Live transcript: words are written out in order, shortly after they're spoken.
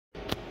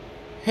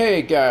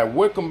Hey guys,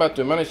 welcome back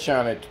to my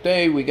channel.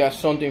 Today we got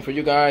something for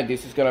you guys.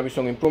 This is gonna be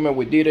some improvement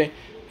we did it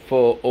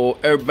for our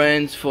air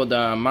vents for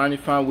the money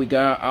farm we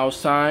got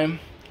outside.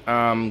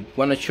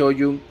 Wanna show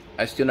you.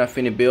 I still not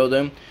finished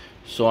building,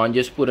 so I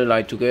just put it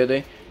like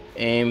together,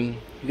 and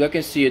you guys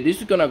can see it.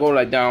 This is gonna go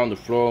like down on the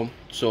floor.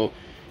 So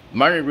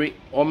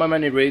all my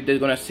money rate they're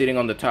gonna sitting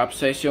on the top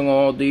section of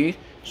all these.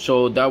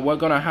 So that what's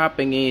gonna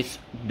happen is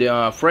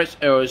the fresh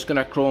air is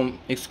gonna come.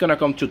 It's gonna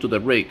come to the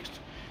rigs,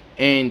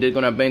 and they're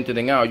gonna vent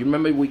it out. You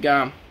remember we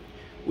got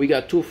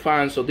two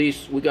fans. So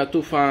we got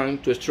two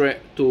fans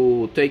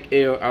to take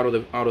air out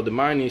of the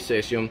mining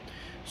section.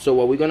 So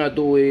what we're gonna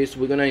do is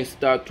we're gonna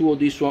install two of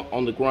these one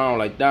on the ground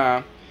like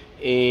that.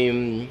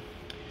 And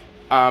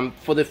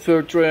for the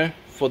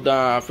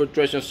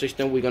filtration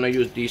system, we're gonna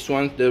use these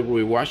ones. They're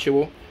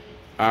rewashable.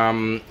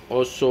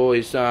 Also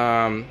it's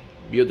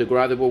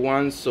biodegradable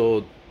ones,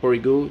 so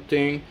pretty good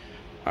thing.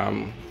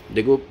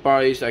 The good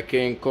part is I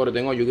can cut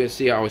them on. You can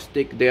see how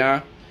stick they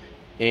are,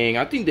 and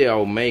I think they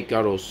are made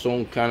out of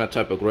some kind of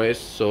type of grass,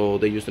 so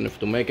they're using it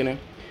to making it.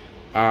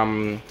 I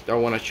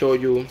want to show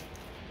you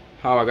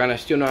how I'm gonna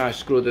still not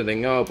screw the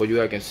thing up, but you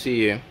guys can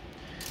see it.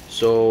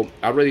 So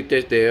I already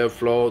tested the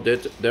airflow. The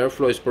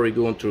airflow is pretty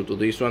good through to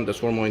this one.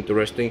 That's one more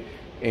interesting,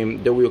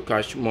 and they will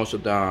catch most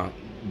of the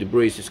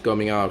debris is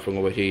coming out from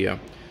over here.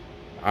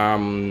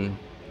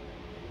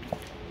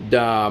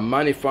 The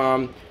money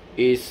farm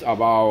is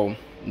about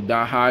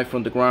that high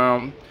from the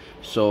ground,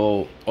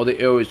 so all the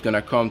air is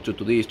gonna come to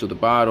the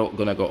bottom,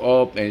 gonna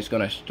go up, and it's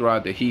gonna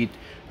extract the heat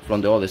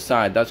from the other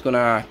side. That's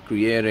gonna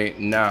create a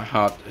not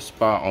hot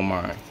spot on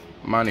my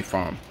money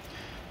farm.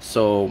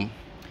 So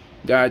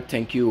guys,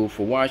 thank you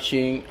for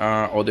watching.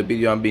 All the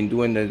video I've been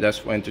doing that's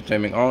for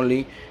entertainment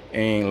only,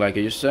 and like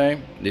I just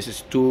said, this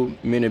is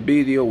 2-minute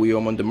video. We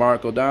are on the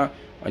mark of that.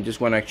 I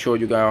just want to show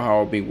you guys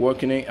how I've been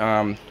working it.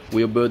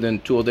 We're building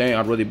two of them. I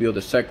already built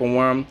the second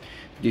one.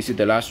 This is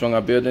the last one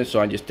I'm building, so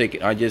I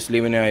just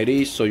leaving it as it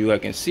is so you guys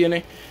can see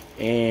it.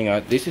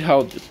 And this is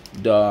how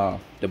the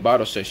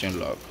bottom section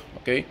look.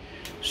 Okay,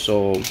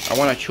 so I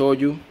want to show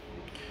you.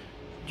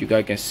 You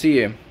guys can see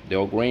it. They're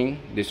all green.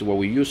 This is what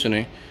we're using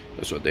it.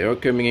 That's what they are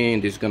coming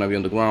in. This is gonna be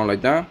on the ground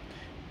like that.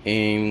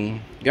 And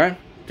guys,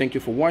 thank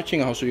you for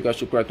watching. I hope you guys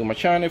subscribe to my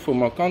channel for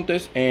more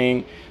content.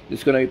 And this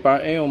is gonna be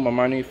part A on my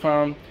money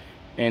farm.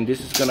 And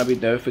this is gonna be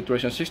the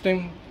filtration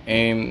system.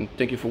 And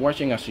thank you for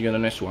watching. I'll see you in the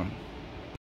next one.